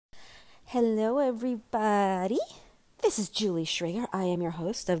Hello, everybody. This is Julie Schrager. I am your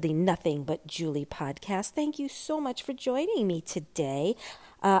host of the Nothing But Julie podcast. Thank you so much for joining me today.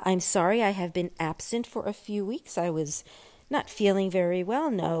 I'm sorry I have been absent for a few weeks. I was not feeling very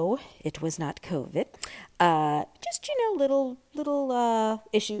well. No, it was not COVID. Just, little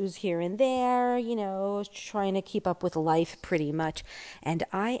issues here and there, trying to keep up with life pretty much. And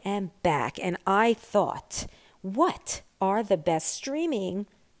I am back. And I thought, what are the best streaming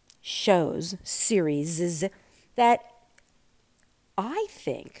shows, series that I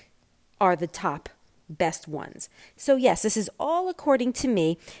think are the top best ones. So yes, this is all according to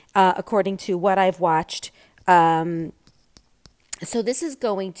me, according to what I've watched. So this is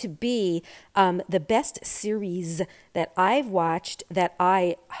going to be the best series that I've watched that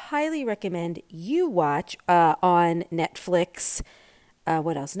I highly recommend you watch on Netflix.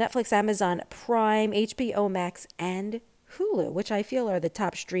 What else? Netflix, Amazon Prime, HBO Max, and Hulu, which I feel are the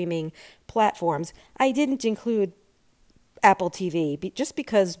top streaming platforms. I didn't include Apple TV just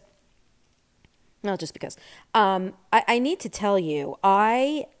because. I need to tell you,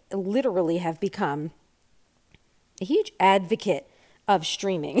 I literally have become a huge advocate of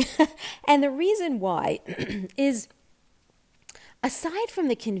streaming. And the reason why is, aside from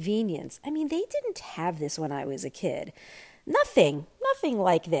the convenience, they didn't have this when I was a kid. Nothing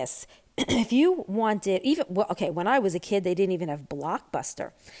like this. If you wanted, when I was a kid, they didn't even have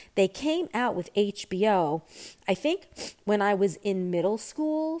Blockbuster. They came out with HBO, I think, when I was in middle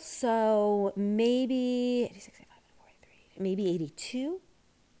school. So maybe 82,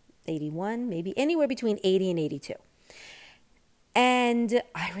 81, maybe anywhere between 80 and 82. And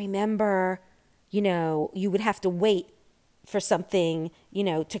I remember, you would have to wait for something,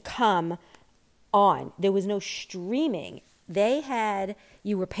 to come on. There was no streaming.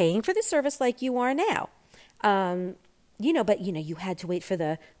 You were paying for the service like you are now. But you had to wait for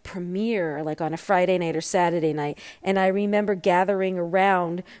the premiere like on a Friday night or Saturday night. And I remember gathering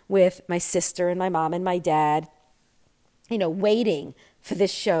around with my sister and my mom and my dad, waiting for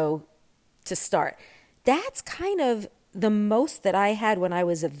this show to start. That's kind of the most that I had when I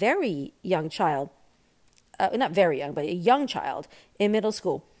was a very young child. Not very young, but a young child in middle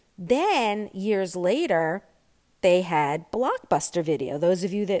school. Then years later, they had Blockbuster Video. Those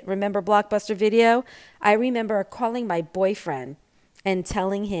of you that remember Blockbuster Video, I remember calling my boyfriend and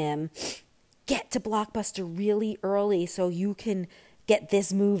telling him, get to Blockbuster really early so you can get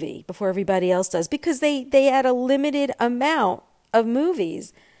this movie before everybody else does, because they had a limited amount of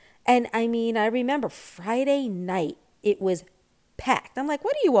movies. And I remember Friday night, it was packed. I'm like,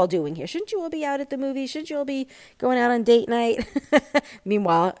 what are you all doing here? Shouldn't you all be out at the movies? Shouldn't you all be going out on date night?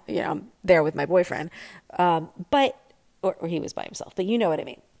 Meanwhile, I'm there with my boyfriend. Or he was by himself, but you know what I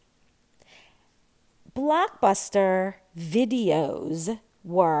mean. Blockbuster videos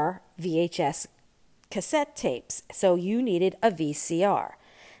were VHS cassette tapes. So you needed a VCR.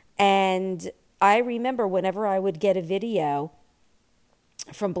 And I remember whenever I would get a video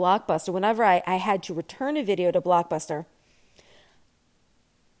from Blockbuster, whenever I had to return a video to Blockbuster,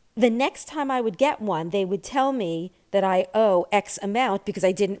 the next time I would get one, they would tell me that I owe X amount because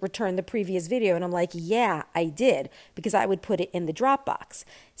I didn't return the previous video. And I'm like, yeah, I did, because I would put it in the Dropbox.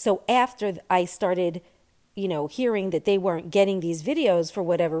 So after I started, hearing that they weren't getting these videos for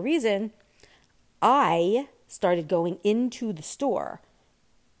whatever reason, I started going into the store,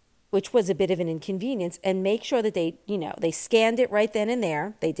 which was a bit of an inconvenience, and make sure that they scanned it right then and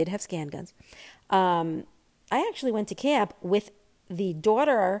there. They did have scan guns. I actually went to camp with the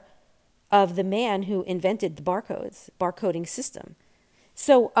daughter of the man who invented the barcoding system.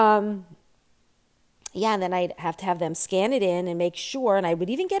 So, and then I'd have to have them scan it in and make sure, and I would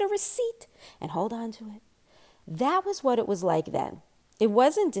even get a receipt and hold on to it. That was what it was like then. It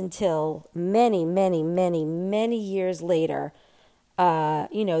wasn't until many, many, many, many years later,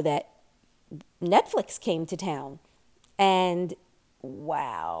 that Netflix came to town. And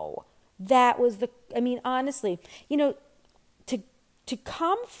wow, that was honestly, to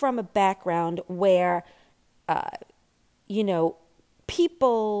come from a background where,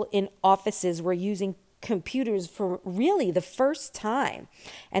 people in offices were using computers for really the first time,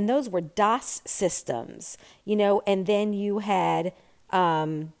 and those were DOS systems, and then you had,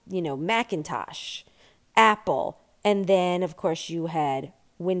 Macintosh, Apple, and then, of course, you had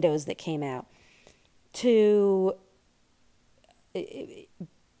Windows that came out, to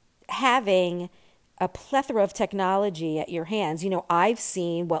having a plethora of technology at your hands. I've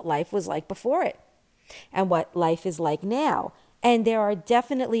seen what life was like before it and what life is like now. And there are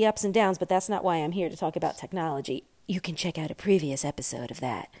definitely ups and downs, but that's not why I'm here to talk about technology. You can check out a previous episode of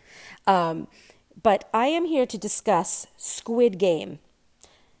that. But I am here to discuss Squid Game.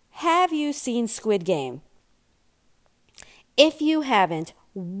 have you seen Squid Game? If you haven't,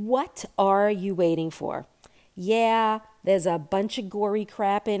 what are you waiting for? Yeah, there's a bunch of gory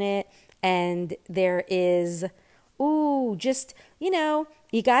crap in it, and there is, just,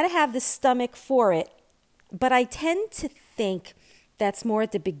 you got to have the stomach for it. But I tend to think that's more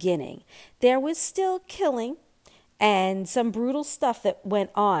at the beginning. There was still killing and some brutal stuff that went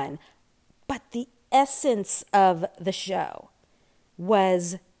on, but the essence of the show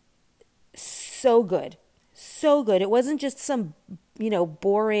was so good. So good. It wasn't just some,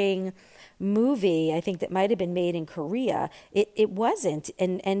 boring movie, I think, that might have been made in Korea. It wasn't.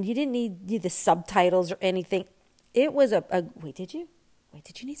 And you didn't need the subtitles or anything. It was wait, did you? Wait,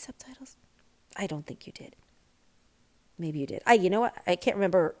 did you need subtitles? I don't think you did. Maybe you did. You know what? I can't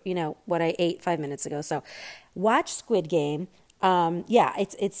remember, what I ate 5 minutes ago. So watch Squid Game.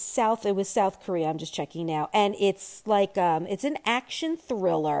 It was South Korea. I'm just checking now. And it's like, it's an action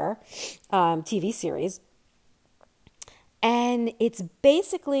thriller TV series. And it's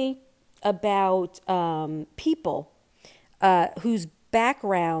basically about people whose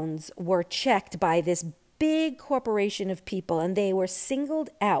backgrounds were checked by this big corporation of people, and they were singled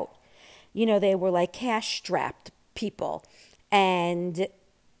out. They were like cash-strapped people, and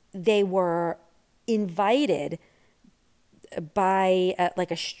they were invited by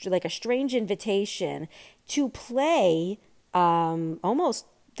like a strange invitation to play almost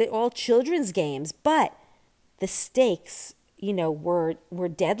all children's games, but the stakes, were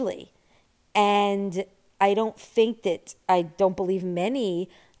deadly. And I don't believe many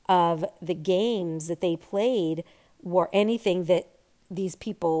of the games that they played were anything that these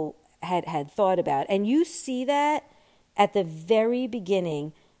people had thought about. And you see that at the very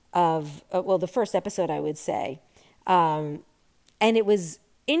beginning of, the first episode, I would say. And it was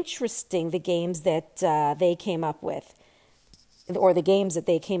interesting, the games that they came up with, or the games that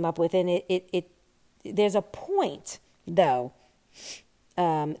they came up with. And there's a point, though,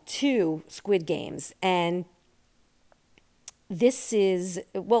 to Squid Games. And this is,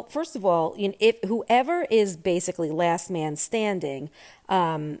 first of all, if whoever is basically last man standing,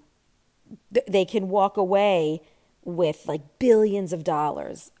 they can walk away with like billions of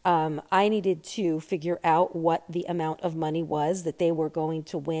dollars. I needed to figure out what the amount of money was that they were going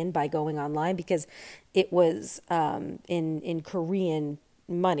to win by going online, because it was in Korean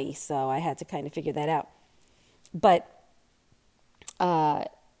money, so I had to kind of figure that out. But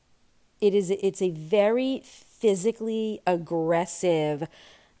it's a very physically aggressive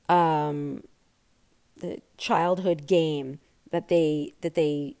childhood game that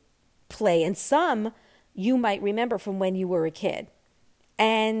they play, and some you might remember from when you were a kid.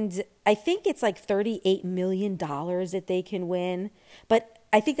 And I think it's like $38 million that they can win. But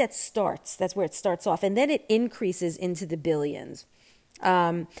I think that's where it starts off. And then it increases into the billions.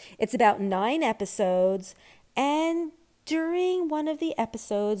 It's about 9 episodes. And during one of the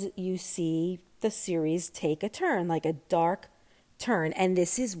episodes, you see the series take a turn, like a dark turn. And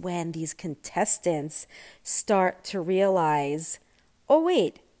this is when these contestants start to realize, oh,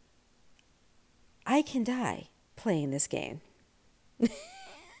 wait, I can die playing this game.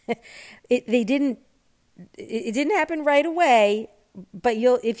 It didn't happen right away, but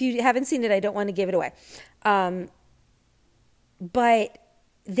if you haven't seen it, I don't want to give it away. But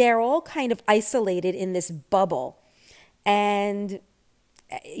they're all kind of isolated in this bubble, and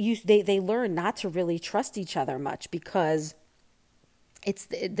they learn not to really trust each other much, because it's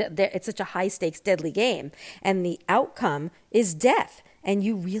such a high stakes, deadly game, and the outcome is death. And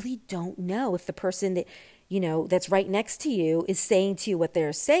you really don't know if the person that, that's right next to you is saying to you what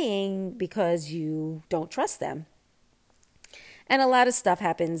they're saying, because you don't trust them. And a lot of stuff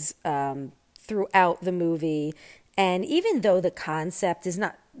happens throughout the movie. And even though the concept is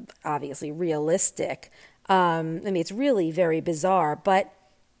not obviously realistic, it's really very bizarre, but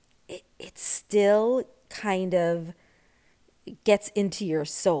it still kind of gets into your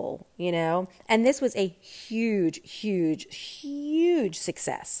soul, And this was a huge, huge, huge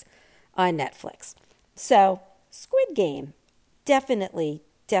success on Netflix. So, Squid Game, definitely,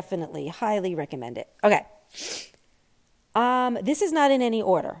 highly recommend it. Okay. This is not in any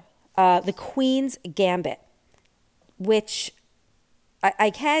order. The Queen's Gambit, which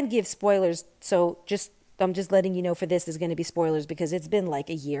I can give spoilers, so I'm just letting you know for this, there's going to be spoilers because it's been like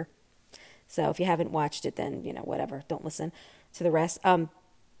a year. So if you haven't watched it, then, whatever, don't listen to the rest. And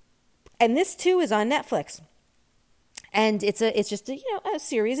this too is on Netflix. And it's just a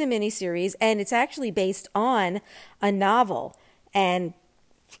series, a mini-series, and it's actually based on a novel. And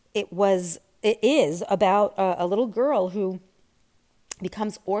it is about a little girl who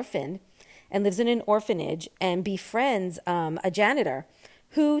becomes orphaned and lives in an orphanage and befriends a janitor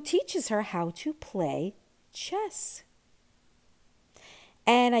who teaches her how to play chess.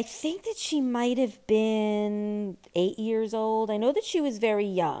 And I think that she might have been 8 years old. I know that she was very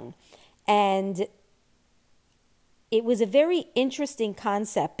young. And it was a very interesting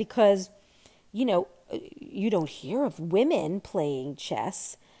concept because, you don't hear of women playing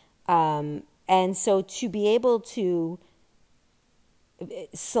chess. And so to be able to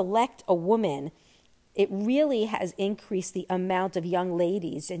select a woman, it really has increased the amount of young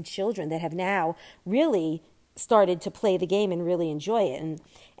ladies and children that have now really started to play the game and really enjoy it. And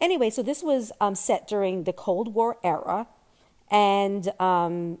anyway, so this was set during the Cold War era. And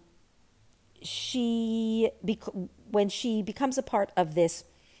when she becomes a part of this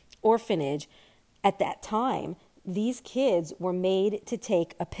orphanage, at that time, these kids were made to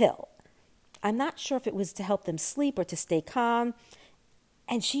take a pill. I'm not sure if it was to help them sleep or to stay calm.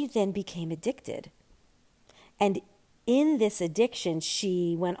 And she then became addicted. And in this addiction,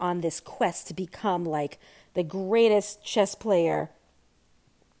 she went on this quest to become like the greatest chess player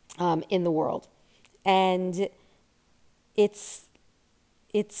in the world. And it's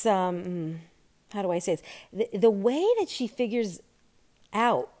how do I say this? The way that she figures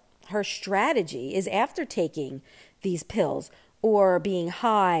out her strategy is after taking these pills or being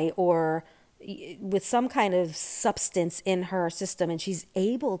high or with some kind of substance in her system, and she's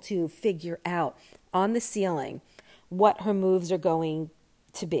able to figure out on the ceiling what her moves are going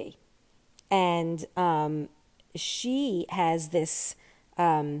to be. And she has this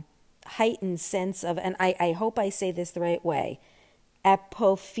heightened sense of, and I hope I say this the right way,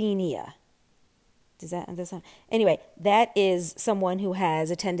 apophenia. Does that sound? Anyway, that is someone who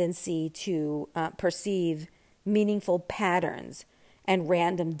has a tendency to perceive meaningful patterns and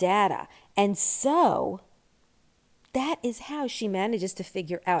random data. And so that is how she manages to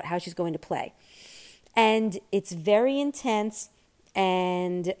figure out how she's going to play. And it's very intense,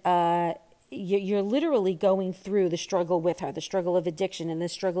 and you're literally going through the struggle with her, the struggle of addiction and the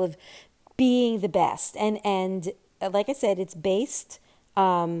struggle of being the best. And like I said, it's based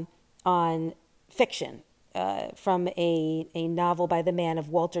on fiction from a novel by the man of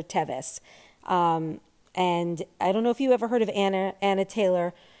Walter Tevis. And I don't know if you ever heard of Anna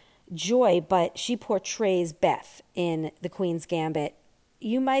Taylor-Joy, but she portrays Beth in The Queen's Gambit.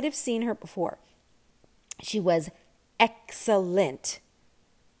 You might have seen her before. She was excellent.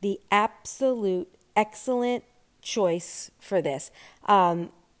 The absolute excellent choice for this. The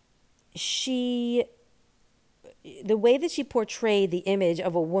way that she portrayed the image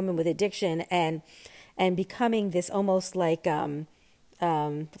of a woman with addiction and becoming this almost like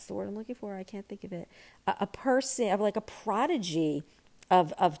what's the word I'm looking for? I can't think of it. A person, like a prodigy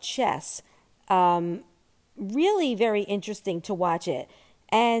of chess. Really very interesting to watch it.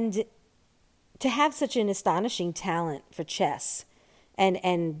 And to have such an astonishing talent for chess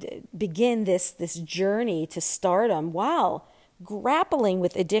and begin this journey to stardom while grappling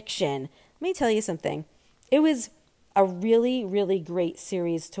with addiction. Let me tell you something. It was a really, really great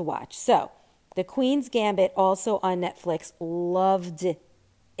series to watch. So, The Queen's Gambit, also on Netflix. Loved it.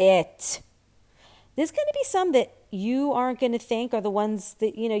 There's going to be some that you aren't going to think are the ones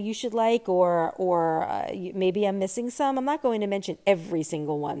that you should like, or maybe I'm missing some. I'm not going to mention every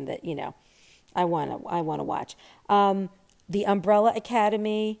single one that I want to watch. The Umbrella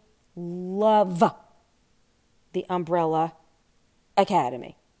Academy. Love The Umbrella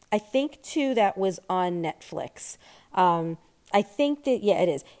Academy. I think too that was on Netflix. I think that it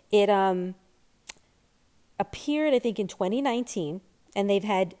is. It appeared, I think, in 2019, and they've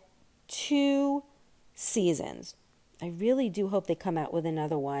had 2 seasons. I really do hope they come out with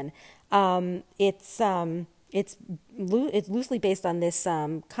another one. It's loosely based on this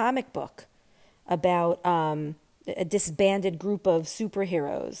comic book about a disbanded group of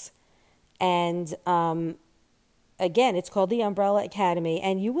superheroes, and again, it's called The Umbrella Academy,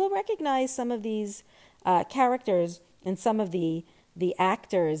 and you will recognize some of these characters and some of the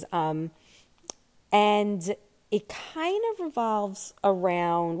actors. And it kind of revolves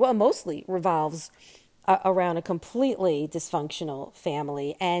around, mostly revolves around a completely dysfunctional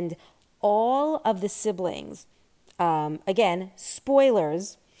family. And all of the siblings, again,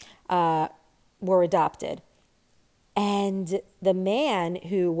 spoilers, were adopted. And the man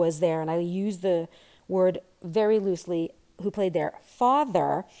who was there, and I use the word very loosely, who played their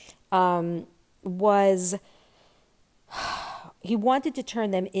father, he wanted to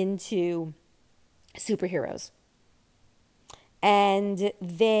turn them into superheroes. And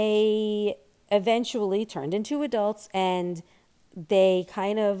they eventually turned into adults, and they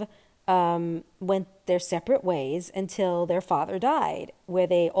kind of went their separate ways until their father died, where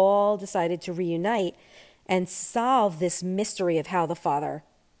they all decided to reunite and solve this mystery of how the father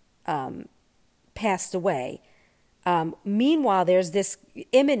passed away. Meanwhile, there's this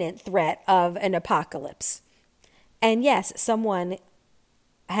imminent threat of an apocalypse. And yes, someone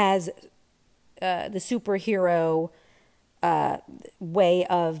has the superhero way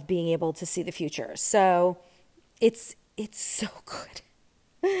of being able to see the future. So it's so good.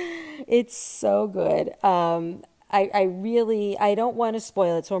 It's so good. I don't want to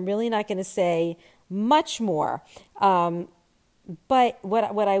spoil it, so I'm really not going to say much more. But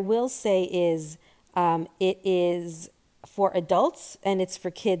what I will say is it is for adults and it's for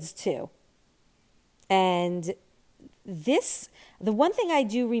kids too. And the one thing I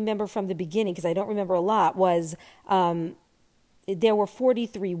do remember from the beginning, because I don't remember a lot, was there were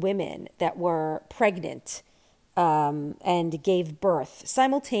 43 women that were pregnant and gave birth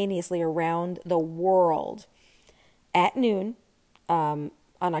simultaneously around the world at noon on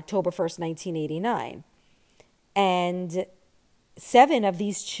October 1st, 1989. And 7 of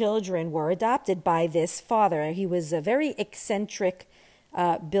these children were adopted by this father. He was a very eccentric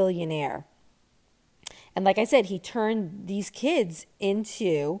billionaire. And like I said, he turned these kids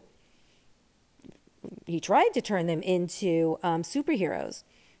into, he tried to turn them into superheroes.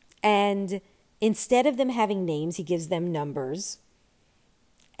 And instead of them having names, he gives them numbers.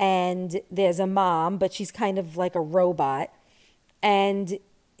 And there's a mom, but she's kind of like a robot. And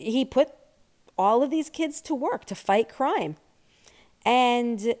he put all of these kids to work to fight crime.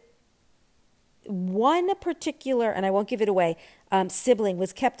 And one particular, and I won't give it away, sibling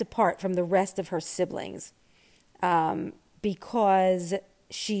was kept apart from the rest of her siblings because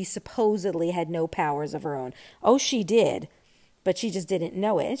she supposedly had no powers of her own. Oh, she did, but she just didn't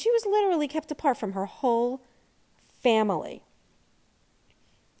know it. And she was literally kept apart from her whole family.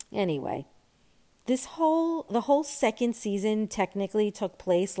 Anyway, the whole second season technically took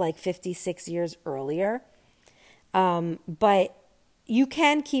place like 56 years earlier, but you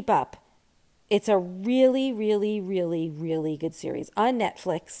can keep up. It's a really, really, really, really good series on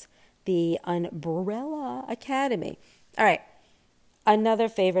Netflix, The Umbrella Academy. All right, another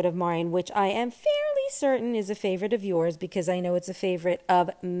favorite of mine, which I am fairly certain is a favorite of yours because I know it's a favorite of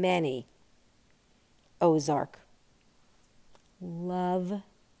many. Ozark. Love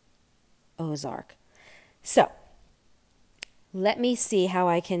Ozark. So, let me see how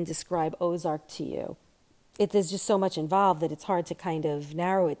I can describe Ozark to you. There's just so much involved that it's hard to kind of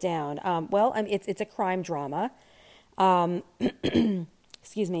narrow it down. It's a crime drama.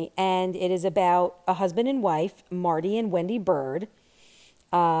 Excuse me. And it is about a husband and wife, Marty and Wendy Bird.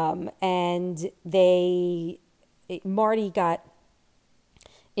 And Marty got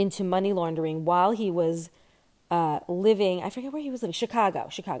into money laundering while he was living, I forget where he was living, Chicago.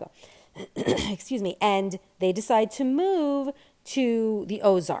 Excuse me. And they decide to move to the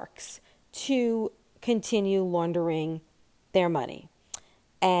Ozarks to continue laundering their money.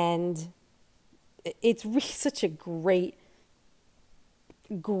 And it's really such a great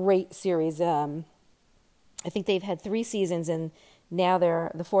series. I think they've had 3 seasons, and now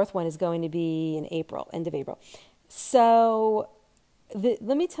the 4th one is going to be in April, end of April. So let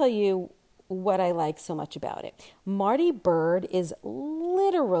me tell you what I like so much about it. Marty Bird is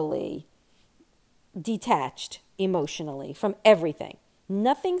literally detached emotionally from everything.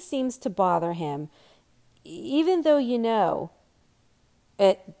 Nothing seems to bother him, even though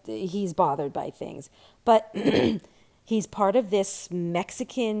he's bothered by things. But he's part of this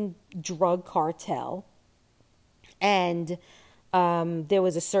Mexican drug cartel. And there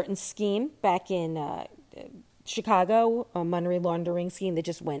was a certain scheme back in Chicago, a money laundering scheme that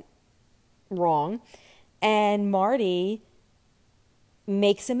just went wrong. And Marty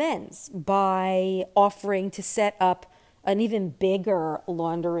makes amends by offering to set up an even bigger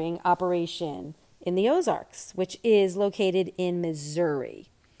laundering operation in the Ozarks, which is located in Missouri.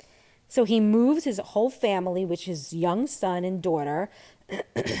 So he moves his whole family, which is his young son and daughter,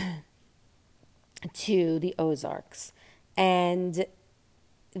 to the Ozarks. And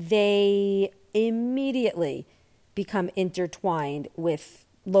they immediately become intertwined with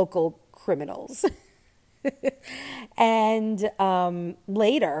local criminals. And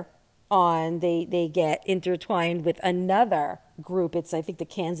later on, they get intertwined with another group. It's, I think, the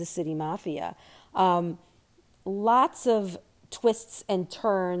Kansas City Mafia. Lots of twists and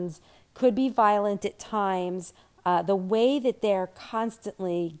turns, could be violent at times. The way that they're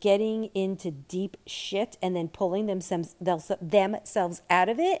constantly getting into deep shit and then pulling themselves out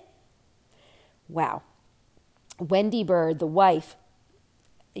of it. Wow. Wendy Bird, the wife,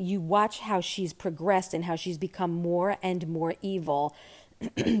 you watch how she's progressed and how she's become more and more evil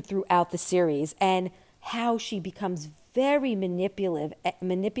throughout the series, and how she becomes very manipulative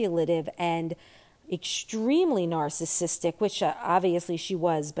and, extremely narcissistic, which obviously she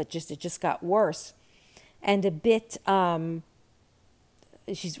was, but it just got worse, and a bit.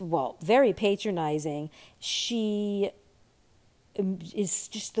 She's very patronizing. She is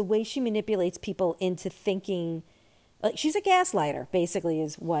just the way she manipulates people into thinking, like she's a gaslighter. Basically,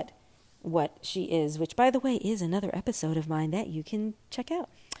 is what she is. Which, by the way, is another episode of mine that you can check out.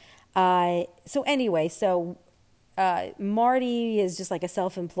 So anyway, Marty is just like a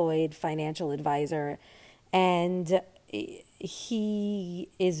self-employed financial advisor, and he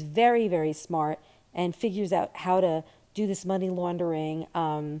is very, very smart and figures out how to do this money laundering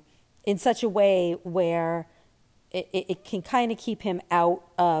in such a way where it can kind of keep him out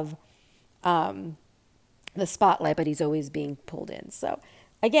of the spotlight, but he's always being pulled in. So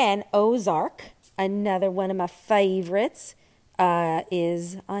again, Ozark, another one of my favorites,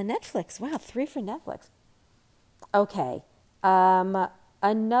 is on Netflix. Wow, 3 for Netflix. Okay.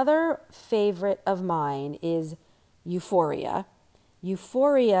 Another favorite of mine is Euphoria.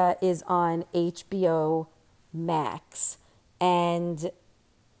 Euphoria is on HBO Max. And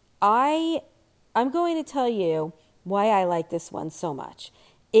I'm going to tell you why I like this one so much.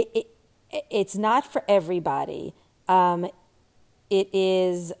 It's not for everybody. It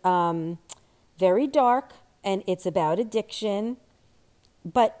is very dark, and it's about addiction.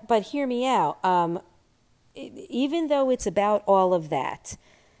 But hear me out. Even though it's about all of that,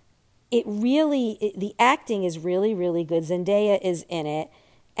 the acting is really, really good. Zendaya is in it,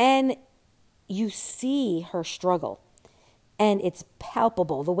 and you see her struggle, and it's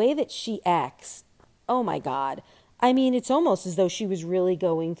palpable. The way that she acts, oh my God. I mean, it's almost as though she was really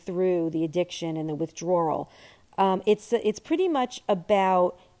going through the addiction and the withdrawal. It's pretty much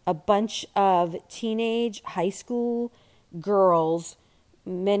about a bunch of teenage high school girls,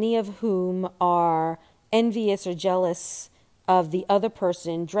 many of whom are envious or jealous of the other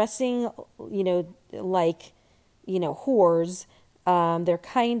person, dressing, like, whores. They're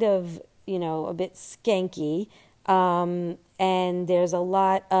kind of, a bit skanky. And there's a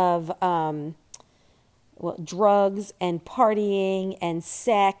lot of, drugs and partying and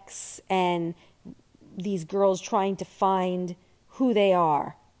sex, and these girls trying to find who they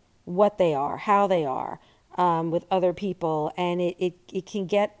are, what they are, how they are, with other people. And it can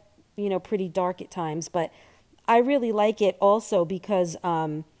get, pretty dark at times, but I really like it also because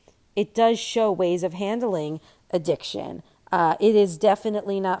it does show ways of handling addiction. It is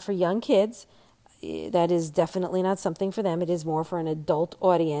definitely not for young kids. That is definitely not something for them. It is more for an adult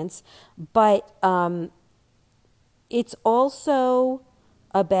audience. But it's also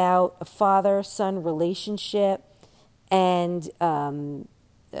about a father-son relationship and,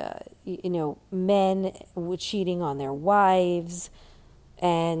 men cheating on their wives,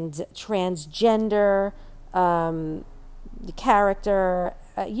 and transgender character,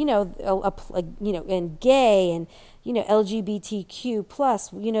 and gay, and LGBTQ plus.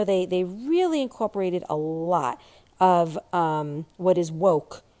 They really incorporated a lot of what is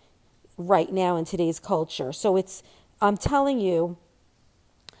woke right now in today's culture. So I'm telling you,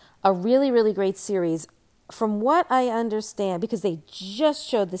 a really, really great series. From what I understand, because they just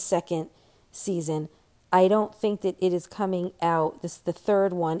showed the second season, I don't think that it is coming out, the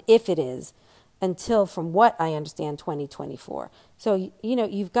third one, if it is, until, from what I understand, 2024. So,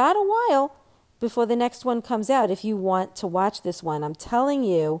 you've got a while before the next one comes out if you want to watch this one. I'm telling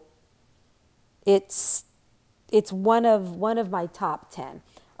you, it's one of my top 10.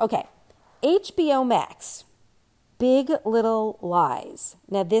 Okay, HBO Max, Big Little Lies.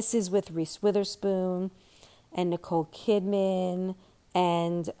 Now, this is with Reese Witherspoon and Nicole Kidman,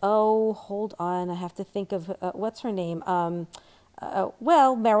 and hold on, I have to think of what's her name. Meryl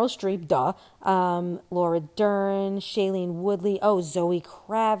Streep, duh. Laura Dern, Shailene Woodley. Zoe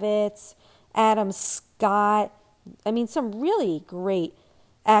Kravitz, Adam Scott. I mean, some really great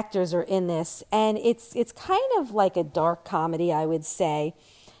actors are in this, and it's kind of like a dark comedy, I would say,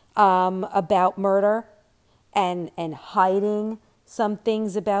 about murder and hiding some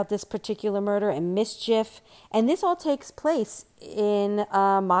things about this particular murder and mischief. And this all takes place in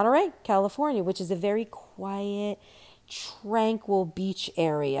Monterey, California, which is a very quiet, tranquil beach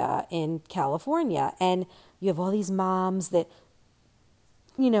area in California. And you have all these moms that,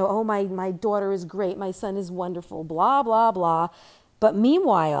 my daughter is great, my son is wonderful, blah, blah, blah. But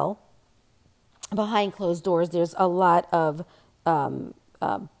meanwhile, behind closed doors, there's a lot of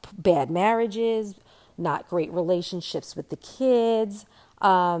bad marriages, not great relationships with the kids,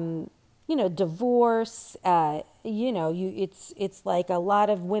 divorce. It's like a lot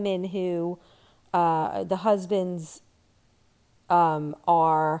of women who the husbands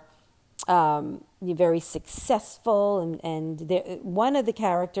are very successful, and one of the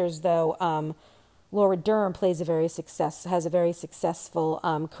characters, though, Laura Dern has a very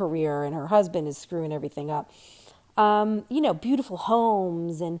successful career, and her husband is screwing everything up. Beautiful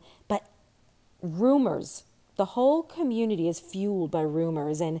homes, but rumors. The whole community is fueled by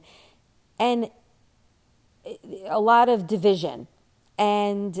rumors and a lot of division.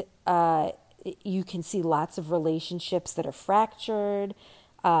 And you can see lots of relationships that are fractured,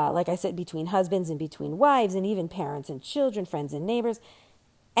 like I said, between husbands and between wives, and even parents and children, friends and neighbors.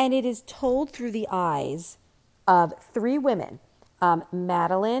 And it is told through the eyes of three women.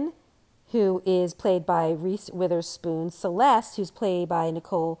 Madeline, who is played by Reese Witherspoon. Celeste, who's played by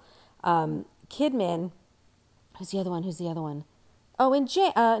Nicole Kidman. Who's the other one? Oh, and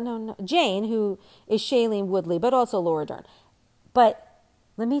Jane, who is Shailene Woodley, but also Laura Dern. But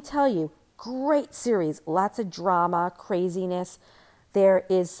let me tell you, great series. Lots of drama, craziness. There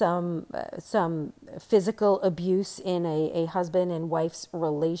is some physical abuse in a husband and wife's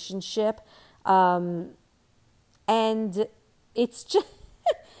relationship, and it's just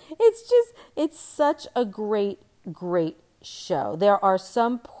it's such a great show. There are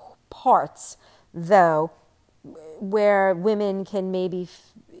some parts though where women can maybe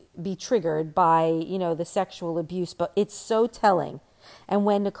be triggered by the sexual abuse, but it's so telling. And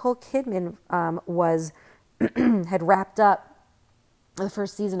when Nicole Kidman had wrapped up the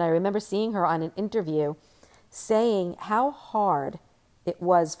first season, I remember seeing her on an interview saying how hard it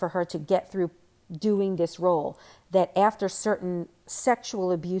was for her to get through doing this role, that after certain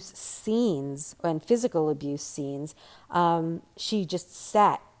sexual abuse scenes and physical abuse scenes, she just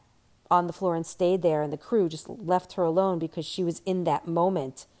sat on the floor and stayed there, and the crew just left her alone because she was in that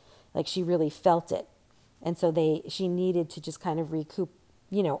moment, like she really felt it. And so she needed to just kind of recoup,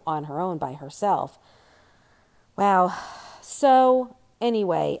 on her own by herself. Wow. So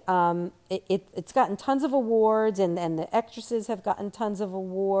anyway, it's gotten tons of awards, and the actresses have gotten tons of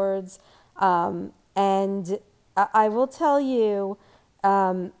awards. And I will tell you,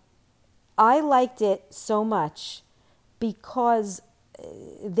 I liked it so much because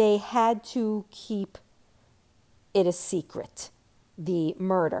they had to keep it a secret, the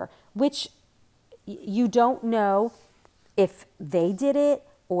murder, which you don't know if they did it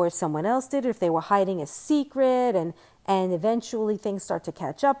or someone else did it, if they were hiding a secret, and eventually things start to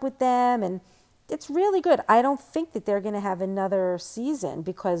catch up with them, and it's really good. I don't think that they're going to have another season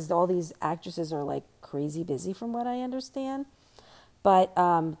because all these actresses are like crazy busy from what I understand. But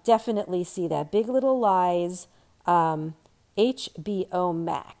definitely see that. Big Little Lies, HBO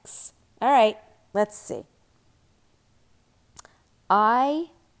Max. All right, let's see. I'm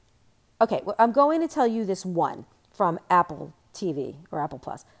going to tell you this one from Apple TV or Apple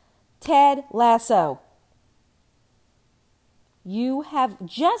Plus. Ted Lasso. You have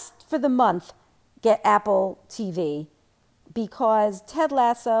just for the month get Apple TV because Ted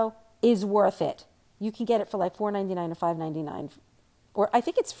Lasso is worth it. You can get it for like $4.99 or $5.99, or I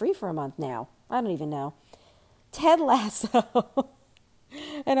think it's free for a month now. I don't even know. Ted Lasso,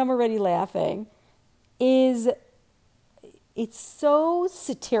 and I'm already laughing, it's so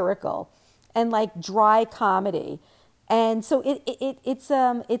satirical and like dry comedy. And so it's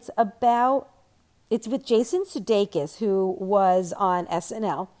with Jason Sudeikis, who was on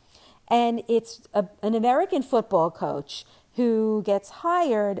SNL, and it's an American football coach who gets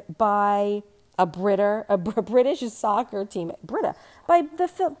hired by a British soccer team, Brita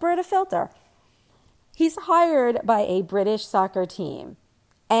Filter. He's hired by a British soccer team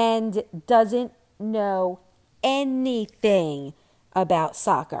and doesn't know anything about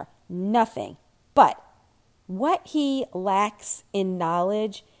soccer. Nothing. But what he lacks in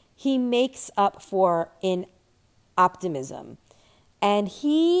knowledge, he makes up for in optimism. And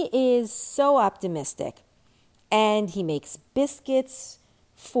he is so optimistic. And he makes biscuits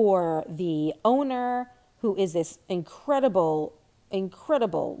for the owner, who is this incredible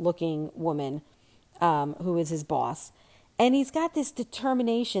looking woman, who is his boss. And he's got this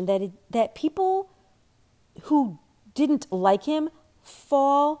determination that people who didn't like him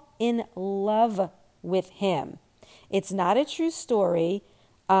fall in love with him. It's not a true story,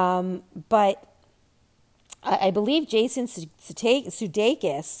 but I believe Jason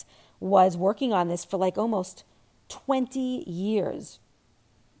Sudeikis was working on this for like almost 20 years.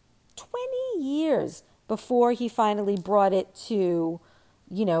 20 years before he finally brought it to,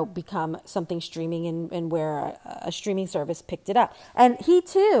 become something streaming and where a streaming service picked it up. And he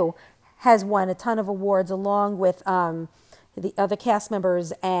too has won a ton of awards along with the other cast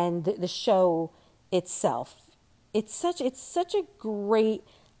members and the show itself. It's such a great,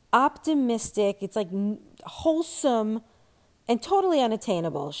 optimistic, it's like wholesome and totally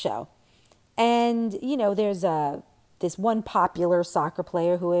unattainable show. And, there's this one popular soccer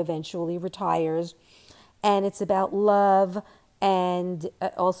player who eventually retires. And it's about love and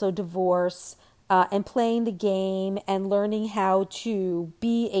also divorce, and playing the game and learning how to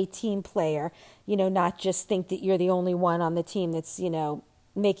be a team player, not just think that you're the only one on the team that's,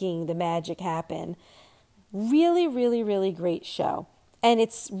 making the magic happen. Really, really, really great show. And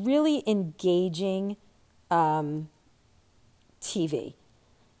it's really engaging TV.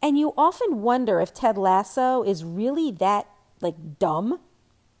 And you often wonder if Ted Lasso is really that dumb,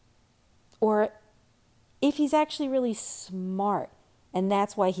 or if he's actually really smart. And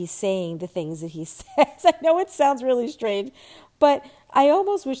that's why he's saying the things that he says. I know it sounds really strange, but I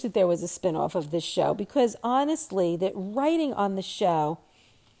almost wish that there was a spinoff of this show, because honestly, the writing on the show,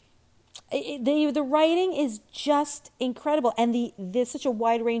 the writing is just incredible. And there's such a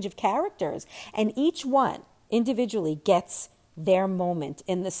wide range of characters, and each one individually gets their moment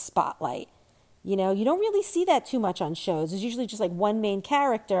in the spotlight. You don't really see that too much on shows. There's usually just one main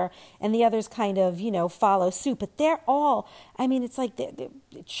character and the others kind of, follow suit. But they're all, it's like they're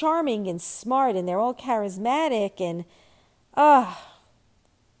charming and smart, and they're all charismatic. And,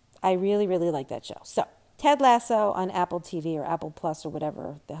 I really, really like that show. So, Ted Lasso on Apple TV or Apple Plus or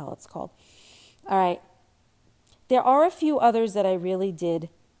whatever the hell it's called. All right. There are a few others that I really did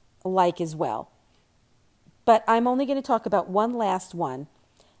like as well. But I'm only going to talk about one last one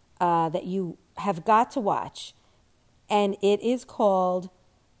that you have got to watch, and it is called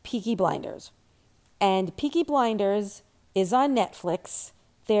Peaky Blinders. And Peaky Blinders is on Netflix.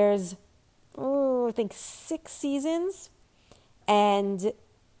 There's, I think 6 seasons, and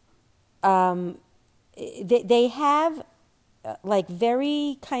they have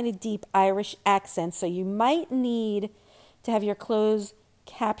very kind of deep Irish accents, so you might need to have your closed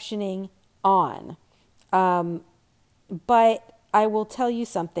captioning on. But I will tell you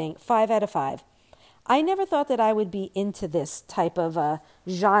something, 5 out of 5. I never thought that I would be into this type of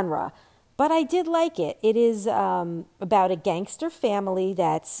genre, but I did like it. It is about a gangster family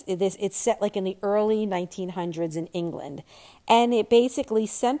it's set in the early 1900s in England, and it basically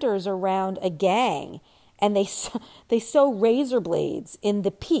centers around a gang, and they sew razor blades in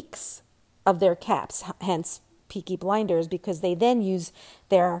the peaks of their caps, hence Peaky Blinders, because they then use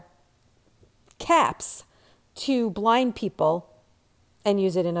their caps to blind people and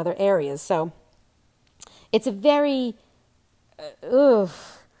use it in other areas. So it's a very,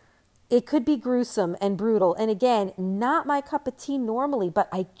 it could be gruesome and brutal. And again, not my cup of tea normally, but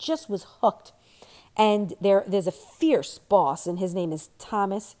I just was hooked. And there's a fierce boss, and his name is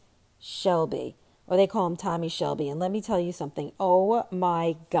Thomas Shelby, or they call him Tommy Shelby. And let me tell you something. Oh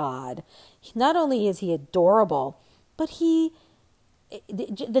my God. Not only is he adorable, but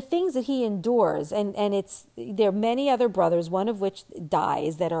the things that he endures, and there are many other brothers, one of which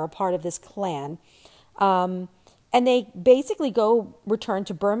dies, that are a part of this clan. And they basically return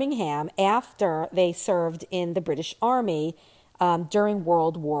to Birmingham after they served in the British Army during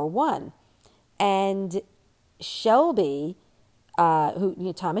World War I. And Shelby,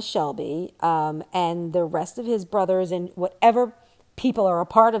 Thomas Shelby, and the rest of his brothers and whatever people are a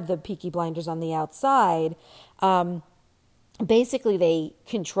part of the Peaky Blinders on the outside, basically they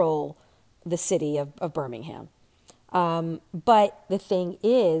control the city of Birmingham. But the thing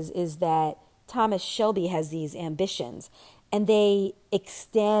is that Thomas Shelby has these ambitions, and they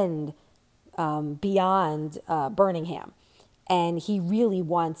extend beyond Birmingham. And he really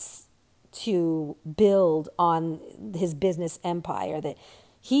wants to build on his business empire that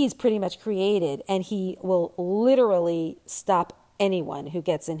he's pretty much created, and he will literally stop anyone who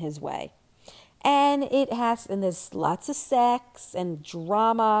gets in his way. And there's lots of sex and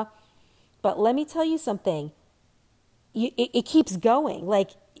drama, but let me tell you something. It keeps going.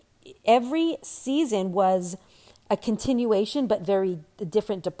 Every season was a continuation, but very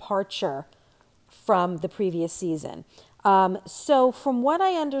different departure from the previous season. So from what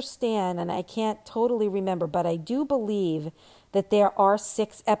I understand, and I can't totally remember, but I do believe that there are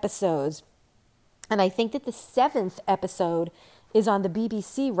 6 episodes. And I think that the 7th episode is on the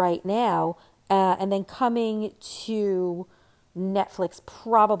BBC right now, and then coming to Netflix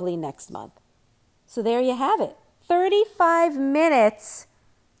probably next month. So there you have it. 35 minutes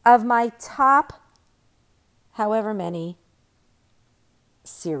of my top however many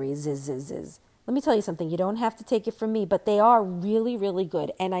series is. Let me tell you something. You don't have to take it from me, but they are really, really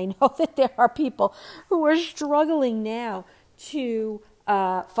good. And I know that there are people who are struggling now to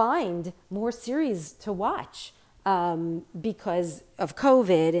find more series to watch because of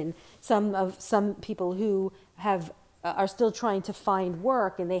COVID, and some people who are still trying to find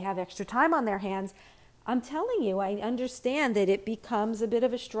work and they have extra time on their hands. I'm telling you, I understand that it becomes a bit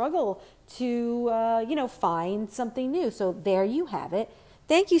of a struggle to, find something new. So there you have it.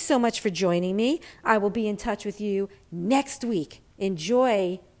 Thank you so much for joining me. I will be in touch with you next week.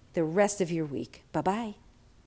 Enjoy the rest of your week. Bye-bye.